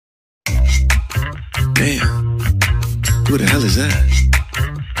Damn, who the hell is that?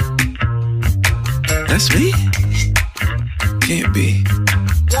 That's me? Can't be.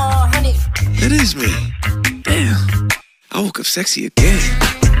 It is me. Damn, I woke up sexy again.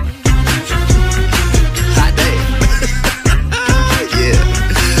 Hot day. Yeah,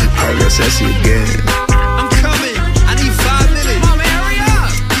 I woke up sexy again. I'm coming. I need 5 minutes. Come on, man, hurry up.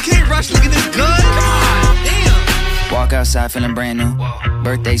 You can't rush looking this good. Come on, damn. Walk outside feeling brand new.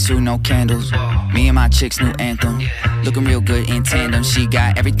 Birthday suit, no candles. Me and my chick's new anthem. Looking real good in tandem. She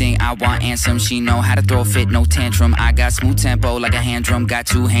got everything I want and some. She know how to throw a fit, no tantrum. I got smooth tempo like a hand drum. Got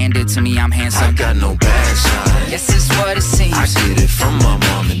two-handed to me, I'm handsome. I got no bad side. Yes, it's what it seems. I get it from my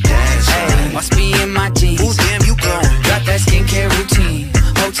mom and dad's side. Hey, must be in my jeans. Ooh, damn, you glowing. Got that skincare routine.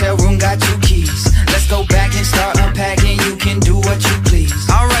 Hotel room got 2 keys. Let's go back and start unpacking. You can do what you please.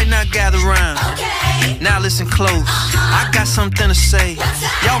 Alright, now gather round. Okay. Now listen close. I got something to say.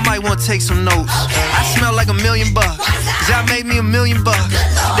 Y'all might want to take some notes. I smell like $1 million. Cause y'all made me $1 million.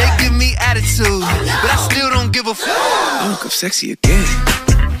 They give me attitude, but I still don't give a fuck. I woke up sexy again.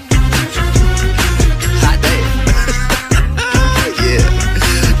 Hot day. Yeah,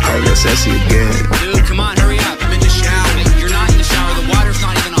 I woke up sexy again. Dude, come on, hurry up. I'm in the shower. You're not in the shower. The water's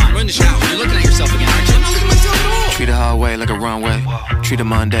not even on. We're in the shower. You're looking at yourself again, aren't you? I'm not looking at myself at all. Treat a hallway like a runway. Treat a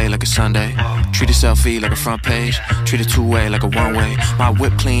Monday like a Sunday. Treat a selfie like a front page. Treat a two-way like a one-way. My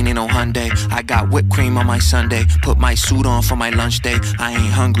whip clean, ain't no Hyundai. I got whipped cream on my Sunday. Put my suit on for my lunch day. I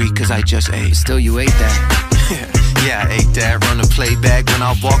ain't hungry cause I just ate. Still, you ate that. Yeah, I ate that. Run the playback. When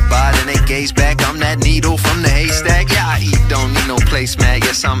I walk by, then they gaze back. I'm that needle from the haystack. Yeah, I eat, don't need no placemat.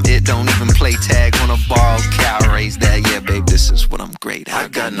 Yes, I'm it, don't even play tag. Wanna borrow cow, raise that. Yeah, babe, this is what I'm great at. I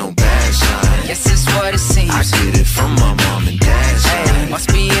got no bad side. Yes, it's what it seems. I get it from my mom and dad's Hey, side. must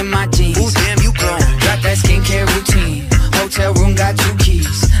be in my jeans. Ooh, damn, you glowing. Got that skincare routine. Hotel room got 2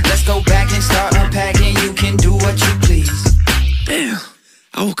 keys. Let's go back and start unpacking. You can do what you please. Damn,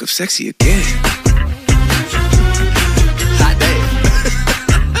 I woke up sexy again. Hot day.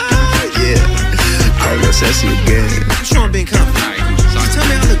 Yeah, I woke up sexy again. I'm sure I'm being confident. Alright, Just tell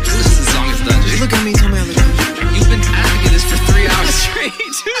me I look good. this is the song it's done, Just G. look at me, tell me I look good.